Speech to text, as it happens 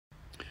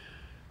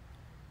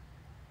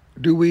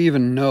Do we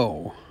even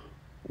know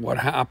what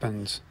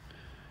happens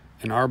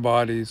in our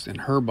bodies, in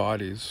her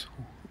bodies,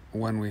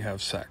 when we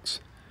have sex?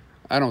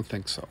 I don't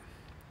think so.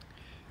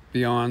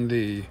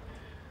 Beyond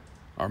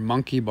our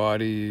monkey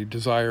body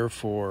desire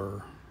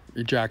for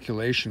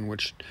ejaculation,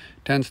 which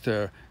tends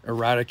to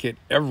eradicate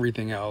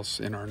everything else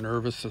in our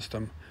nervous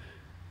system,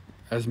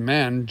 as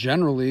men,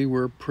 generally,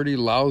 we're pretty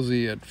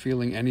lousy at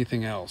feeling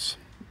anything else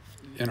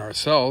in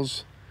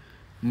ourselves,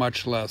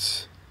 much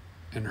less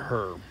in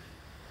her.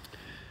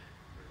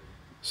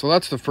 So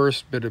that's the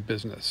first bit of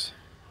business.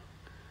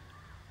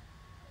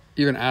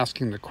 Even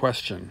asking the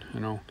question,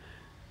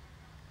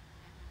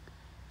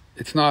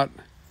 it's not,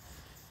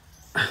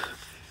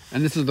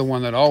 and this is the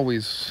one that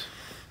always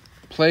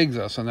plagues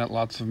us and that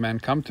lots of men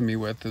come to me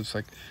with, is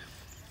like,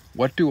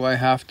 what do I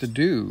have to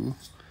do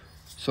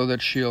so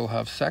that she'll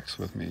have sex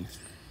with me?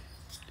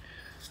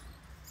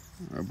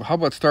 How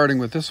about starting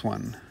with this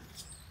one?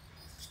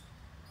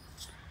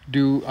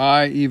 Do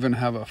I even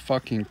have a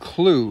fucking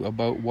clue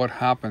about what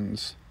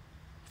happens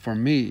for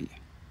me,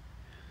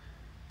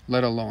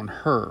 let alone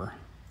her,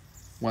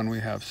 when we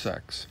have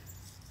sex?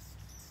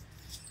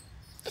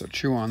 So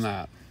chew on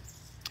that.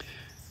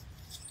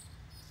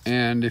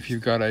 And if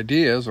you've got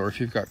ideas, or if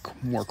you've got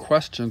more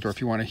questions, or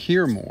if you want to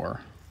hear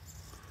more,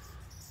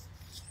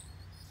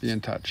 be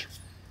in touch.